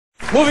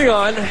Moving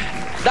on,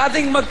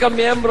 dating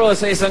magkamiyembro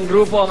sa isang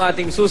grupo ang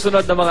ating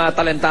susunod na mga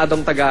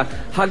talentadong taga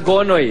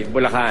Hagonoy,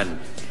 Bulacan.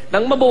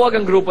 Nang mabuwag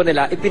ang grupo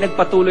nila,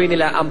 ipinagpatuloy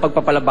nila ang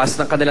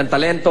pagpapalabas ng kanilang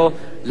talento,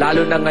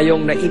 lalo na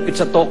ngayong naipit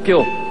sa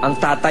Tokyo ang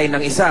tatay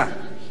ng isa.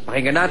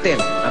 Pakinggan natin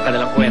ang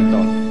kanilang kwento.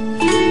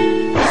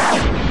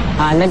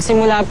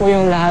 Nagsimula po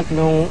yung lahat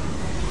nung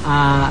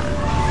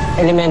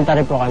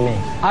elementary po kami.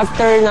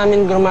 After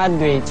namin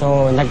graduate,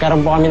 so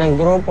nagkaroon po kami ng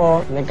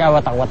grupo,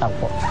 nagkawatak-watak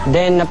po.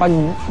 Then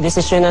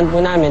napag-desisyonan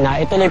po namin na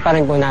ituloy pa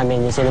rin po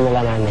namin yung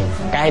sinimula namin,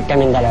 kahit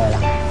kaming dalawa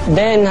lang.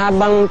 Then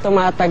habang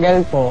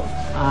tumatagal po,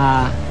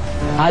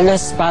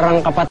 halos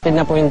parang kapatid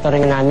na po yung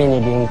turing namin ni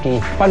Dinky.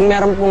 Pag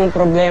meron pong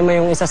problema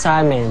yung isa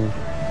sa amin,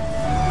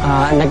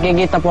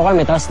 nagkikita po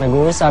kami, tapos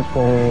nag-uusap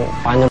kung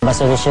paano ba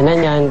solusyonan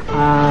yan.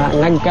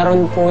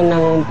 Nagkaroon po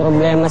ng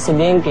problema si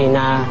Dinky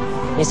na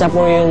isa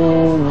po yung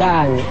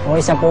daan o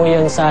isa po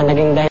yun sa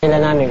naging dahilan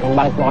namin kung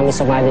bakit po kami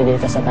sumali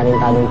dito sa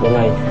Talentadong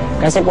Pinoy.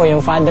 Kasi po yung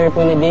father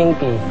po ni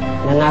Dinky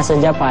na nasa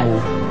Japan,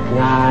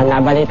 na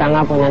nabalita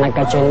nga po na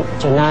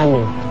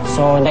nagka-tsunami.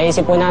 So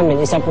naisip po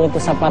namin, isa po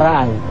ito sa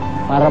paraan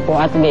para po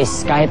at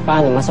least kahit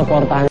paano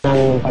masuportahan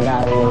namin yung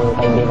pag-aaral ng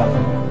kaibigan ko.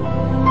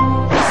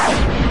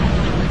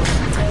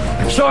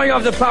 Showing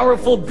off the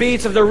powerful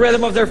beats of the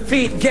rhythm of their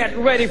feet, get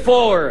ready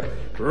for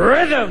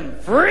Rhythm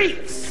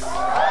Freaks!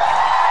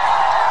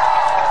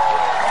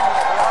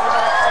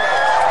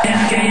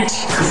 Engage.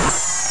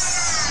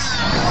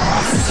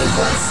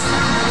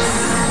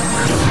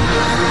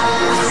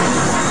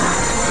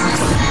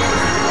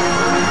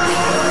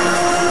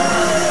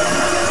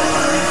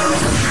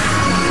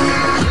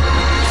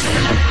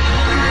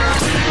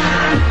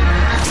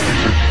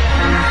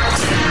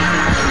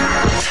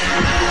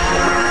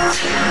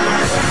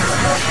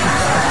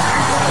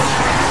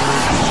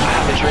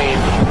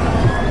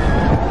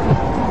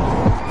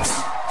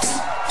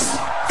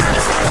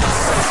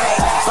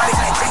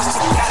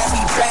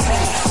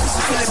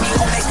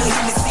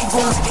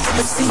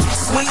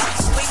 Sweet,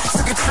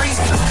 took a tree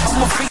on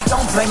my feet,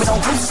 don't blame it on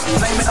Bruce,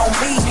 blame it on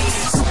me.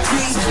 Too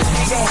big,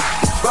 yeah,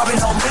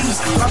 rubbing on me,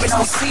 rubbing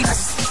on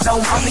seats.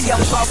 No, I'm the young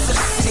boss of the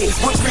city.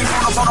 With 3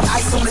 pounds on them,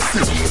 ice on the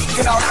seat.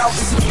 Get all out,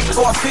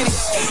 go and finish,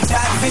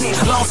 dive in it.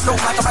 Long stroke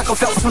like a Michael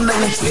Phelps from the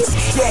Olympics.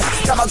 Yeah,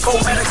 got my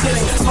gold medal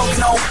chilling,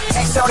 smoking on,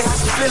 X out it,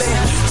 feeling.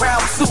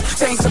 Round 2,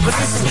 change the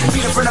position,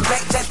 beat it from the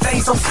back, that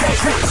thing's so sick.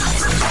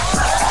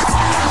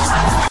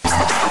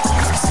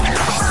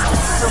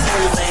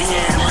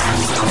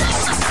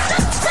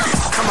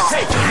 Come on.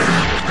 Hey.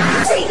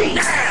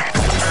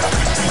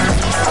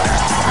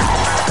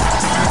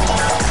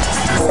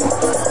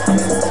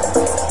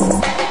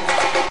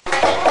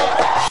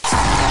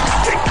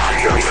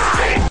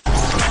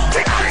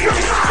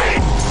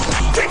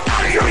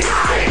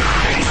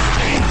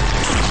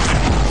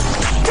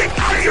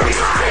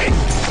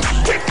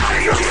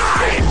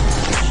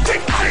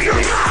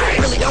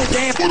 Really don't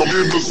dance when I'm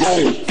in the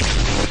zone.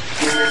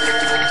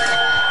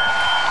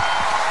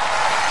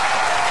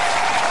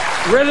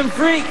 Rhythm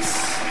Freaks!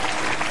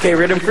 Okay,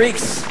 Rhythm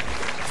Freaks,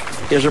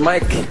 here's your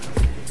mic.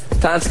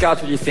 Talent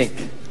Scouts, what do you think?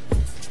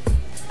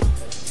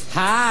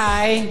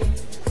 Hi!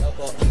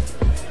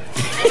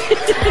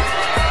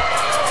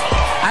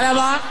 Alam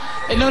mo,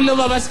 nung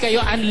lumabas kayo,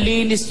 ang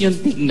linis yung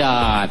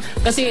tingnan.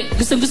 Kasi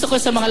gusto ko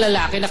sa mga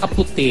lalaki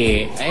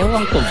nakaputi.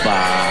 Ewan ko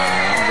ba?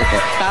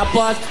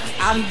 Tapos,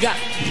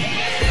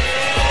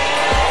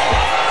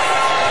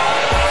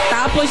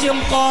 Tapos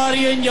yung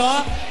choreo nyo,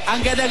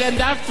 ang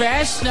ganda-ganda,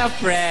 fresh na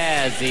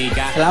fresh.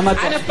 Salamat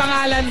po. Ano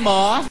pangalan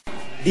mo?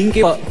 Dinky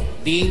po.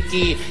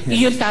 Dinky.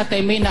 Yung tatay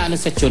may naano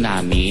sa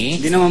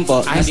tsunami? Hindi naman po.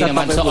 Hindi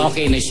naman. So po.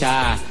 okay na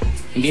siya.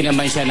 Hindi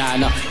naman siya na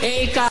ano.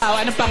 Eh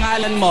ikaw, anong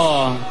pangalan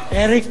mo?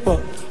 Erick po.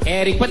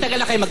 Erick, matagal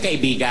na kayo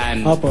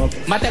magkaibigan? Opo.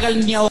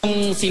 Matagal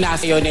niyong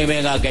sinasayo na yung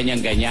mga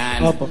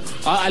ganyan-ganyan? Opo.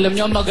 Alam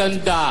niyo,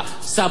 maganda.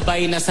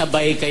 Sabay na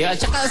sabay kayo. At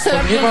saka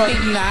sarap yung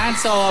tignan.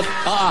 So,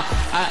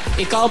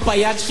 ikaw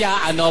payat siya,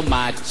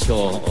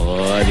 macho.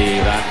 Di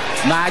ba?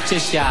 Macho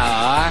siya,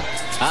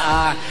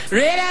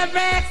 Rhythm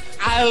Freaks!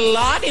 I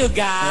love you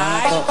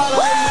guys!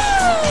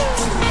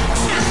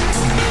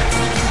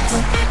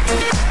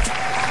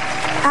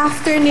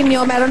 After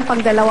ninyo, meron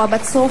pang dalawa,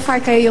 but so far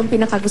kayo yung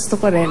pinakagusto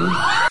ko rin.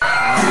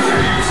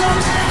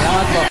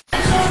 Salamat po.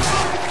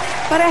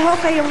 Pareho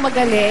kayong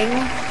magaling.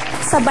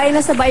 Sabay na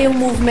sabay yung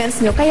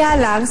movements nyo. Kaya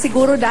lang,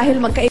 siguro dahil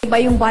magkaiba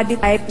yung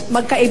body type,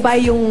 magkaiba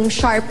yung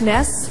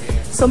sharpness.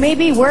 So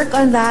maybe work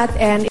on that,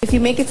 and if you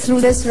make it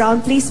through this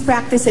round, please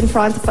practice in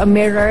front of a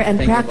mirror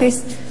and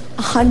practice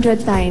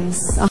 100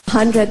 times.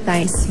 100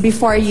 times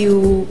before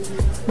you're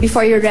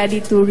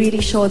ready to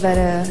really show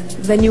the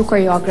new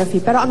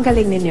choreography. Pero ang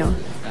galing ninyo.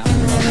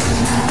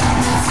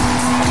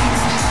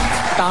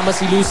 Tama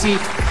si Lucy,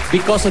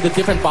 because of the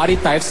different body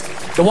types,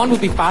 the one would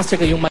be faster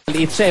kaya yung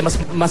maliit siya,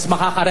 mas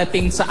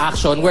makakarating sa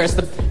action, whereas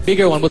the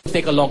bigger one would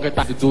take a longer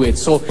time to do it.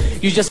 So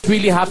you just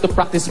really have to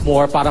practice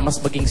more para mas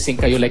maging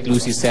sync kayo, like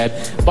Lucy said.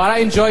 But I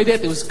enjoyed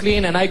it. It was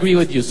clean, and I agree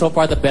with you. So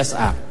far, the best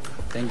act.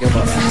 Thank you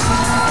po.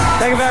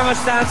 Thank you very much,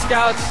 Talent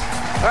Scouts.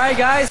 All right,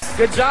 guys.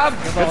 Good job.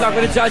 Good luck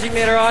with the judging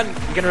later on.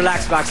 You can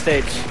relax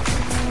backstage.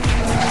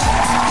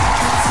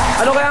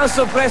 Ano kaya ang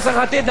sorpresang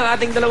hatid ng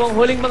ating dalawang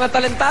huling mga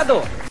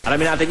talentado?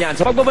 Alamin natin yan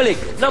sa pagbabalik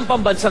ng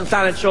pambansang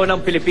talent show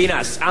ng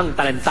Pilipinas, ang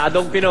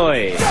Talentadong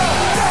Pinoy.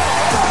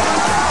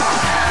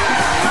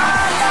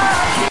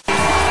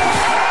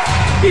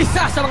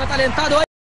 Isa sa mga talentado